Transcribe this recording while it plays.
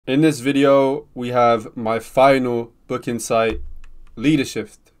In this video, we have my final book insight,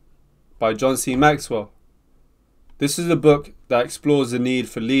 Leadershift by John C. Maxwell. This is a book that explores the need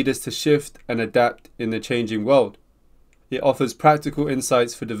for leaders to shift and adapt in the changing world. It offers practical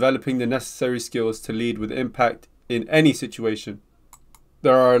insights for developing the necessary skills to lead with impact in any situation.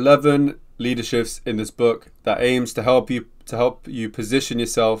 There are 11 leaderships in this book that aims to help you position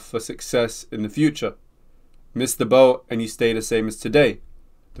yourself for success in the future. Miss the boat and you stay the same as today.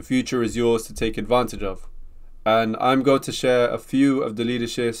 The future is yours to take advantage of. And I'm going to share a few of the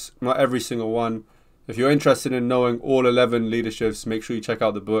leaderships, not every single one. If you're interested in knowing all 11 leaderships, make sure you check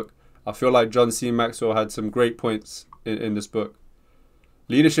out the book. I feel like John C. Maxwell had some great points in this book.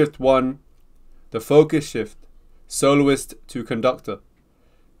 Leadership 1, the focus shift, soloist to conductor.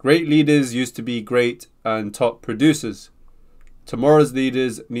 Great leaders used to be great and top producers. Tomorrow's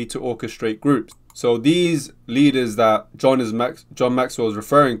leaders need to orchestrate groups. So these leaders that John Maxwell is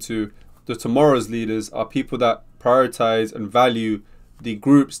referring to, the tomorrow's leaders, are people that prioritize and value the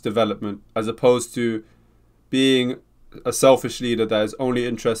group's development as opposed to being a selfish leader that is only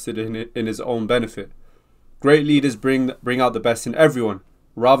interested in his own benefit. Great leaders bring out the best in everyone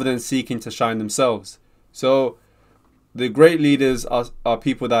rather than seeking to shine themselves. So the great leaders are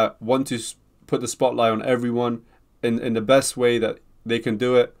people that want to put the spotlight on everyone in the best way that they can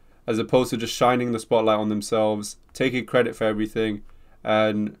do it, as opposed to just shining the spotlight on themselves, taking credit for everything,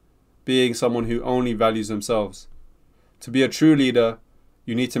 and being someone who only values themselves. To be a true leader,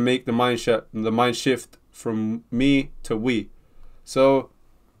 you need to make the mind shift from me to we. So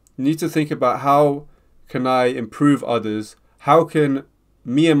you need to think about, how can I improve others? How can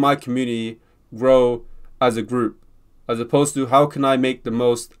me and my community grow as a group? As opposed to, how can I make the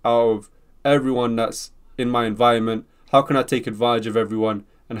most out of everyone that's in my environment? How can I take advantage of everyone?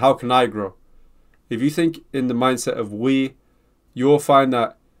 And how can I grow? If you think in the mindset of we, you'll find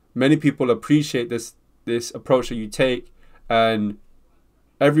that many people appreciate this approach that you take, and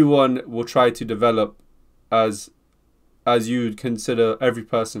everyone will try to develop as you consider every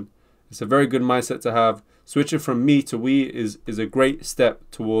person. It's a very good mindset to have. Switching from me to we is a great step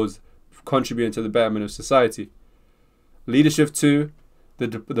towards contributing to the betterment of society. Leadership 2,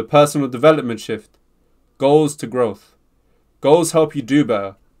 the personal development shift, goals to growth. Goals help you do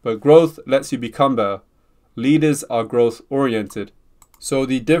better, but growth lets you become better. Leaders are growth oriented. So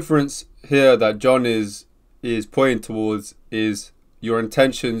the difference here that John is pointing towards is your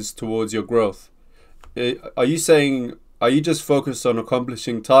intentions towards your growth. Are you just focused on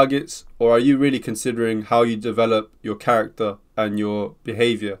accomplishing targets, or are you really considering how you develop your character and your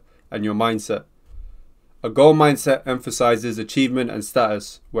behavior and your mindset? A goal mindset emphasizes achievement and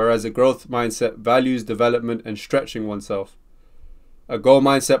status, whereas a growth mindset values development and stretching oneself. A goal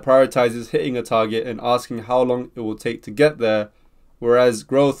mindset prioritizes hitting a target and asking how long it will take to get there, whereas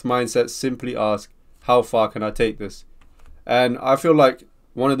growth mindsets simply ask, how far can I take this? And I feel like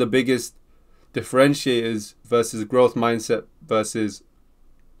one of the biggest differentiators versus growth mindset versus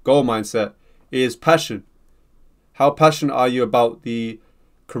goal mindset is passion. How passionate are you about the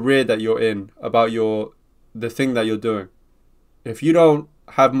career that you're in, about the thing that you're doing? If you don't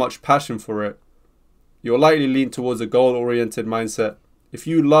have much passion for it, you'll likely lean towards a goal-oriented mindset. If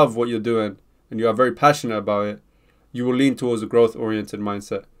you love what you're doing and you are very passionate about it, you will lean towards a growth-oriented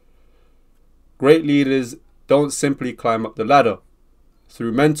mindset. Great leaders don't simply climb up the ladder.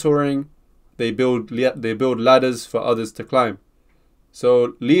 Through mentoring, they build ladders for others to climb.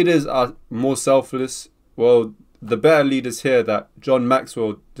 So leaders are more selfless. Well, the better leaders here that John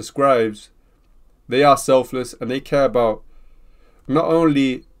Maxwell describes, they are selfless and they care about not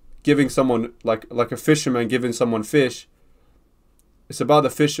only giving someone, like a fisherman giving someone fish. It's about the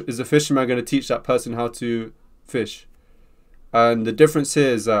fish. Is the fisherman going to teach that person how to fish? And the difference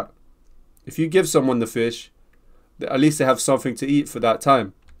here is that if you give someone the fish, at least they have something to eat for that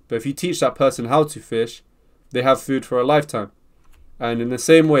time. But if you teach that person how to fish, they have food for a lifetime. And in the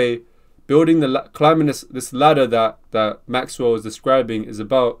same way, climbing this ladder that Maxwell is describing is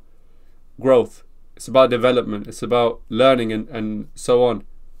about growth. It's about development. It's about learning and so on.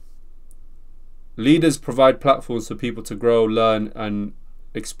 Leaders provide platforms for people to grow, learn, and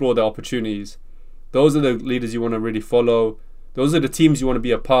explore their opportunities. Those are the leaders you want to really follow. Those are the teams you want to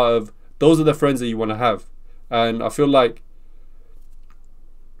be a part of. Those are the friends that you want to have. And I feel like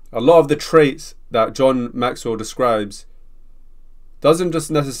a lot of the traits that John Maxwell describes doesn't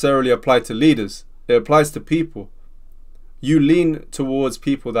just necessarily apply to leaders. It applies to people. You lean towards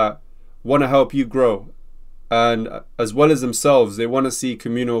people that want to help you grow. And as well as themselves, they want to see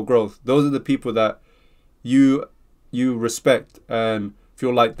communal growth. Those are the people that you respect and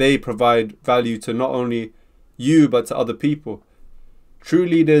feel like they provide value to not only you but to other people. True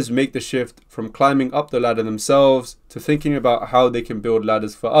leaders make the shift from climbing up the ladder themselves to thinking about how they can build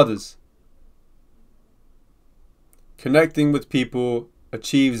ladders for others. Connecting with people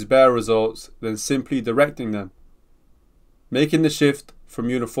achieves better results than simply directing them. Making the shift from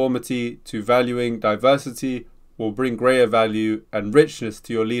uniformity to valuing diversity will bring greater value and richness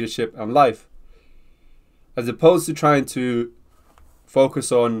to your leadership and life. As opposed to trying to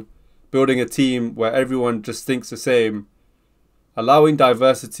focus on building a team where everyone just thinks the same, allowing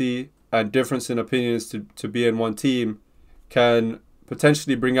diversity and difference in opinions to be in one team can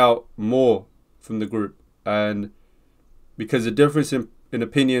potentially bring out more from the group. And because the difference in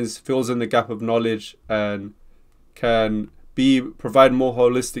opinions fills in the gap of knowledge and can provide more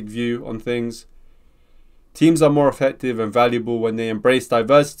holistic view on things. Teams are more effective and valuable when they embrace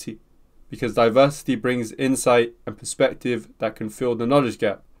diversity, because diversity brings insight and perspective that can fill the knowledge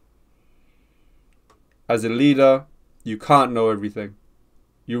gap. As a leader, you can't know everything.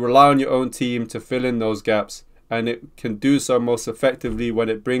 You rely on your own team to fill in those gaps, and it can do so most effectively when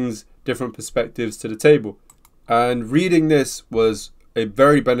it brings different perspectives to the table. And reading this was a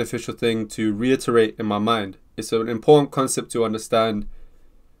very beneficial thing to reiterate in my mind. It's an important concept to understand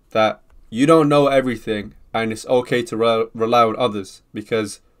that you don't know everything and it's okay to rely on others,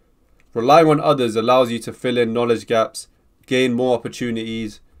 because relying on others allows you to fill in knowledge gaps, gain more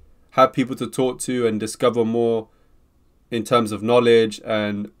opportunities, have people to talk to and discover more in terms of knowledge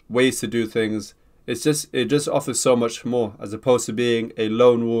and ways to do things. It just offers so much more, as opposed to being a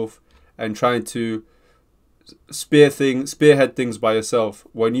lone wolf and trying to spearhead things by yourself.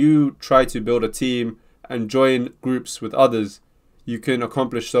 When you try to build a team and join groups with others, you can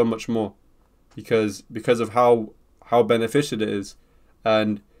accomplish so much more because of how beneficial it is.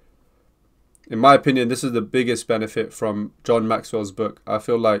 And in my opinion, this is the biggest benefit from John Maxwell's book. I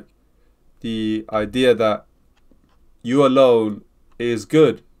feel like the idea that you alone is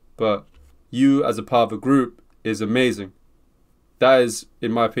good, but you as a part of a group is amazing. That is,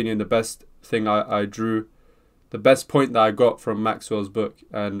 in my opinion, the best thing I drew, the best point that I got from Maxwell's book.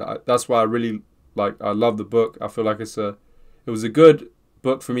 And that's why I love the book. I feel like it was a good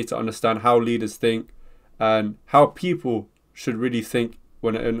book for me to understand how leaders think and how people should really think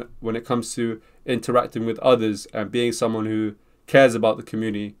when it comes to interacting with others and being someone who cares about the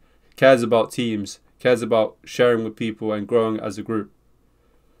community, cares about teams, cares about sharing with people and growing as a group.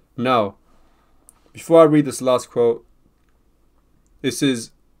 Now, before I read this last quote, this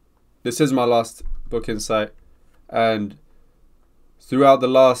is my last book insight, and throughout the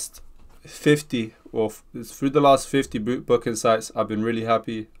last 50 book insights, I've been really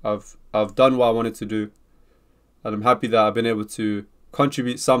happy. I've done what I wanted to do, and I'm happy that I've been able to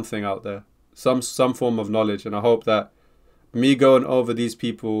contribute something out there, some form of knowledge. And I hope that me going over these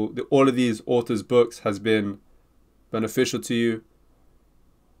people, all of these authors' books, has been beneficial to you.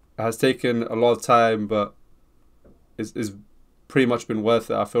 It has taken a lot of time, but it's pretty much been worth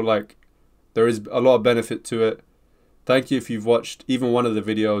it. I feel like there is a lot of benefit to it. Thank you if you've watched even one of the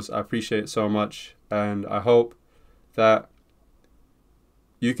videos. I appreciate it so much, and I hope that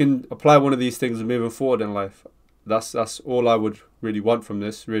you can apply one of these things moving forward in life. That's all I would really want from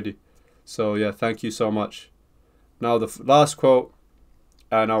this, really. So yeah, thank you so much. Now the last quote,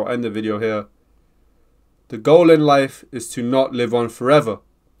 and I'll end the video here. The goal in life is to not live on forever,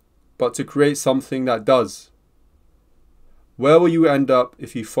 but to create something that does. Where will you end up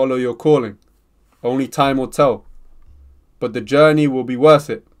if you follow your calling? Only time will tell. But the journey will be worth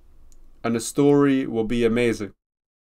it, and the story will be amazing.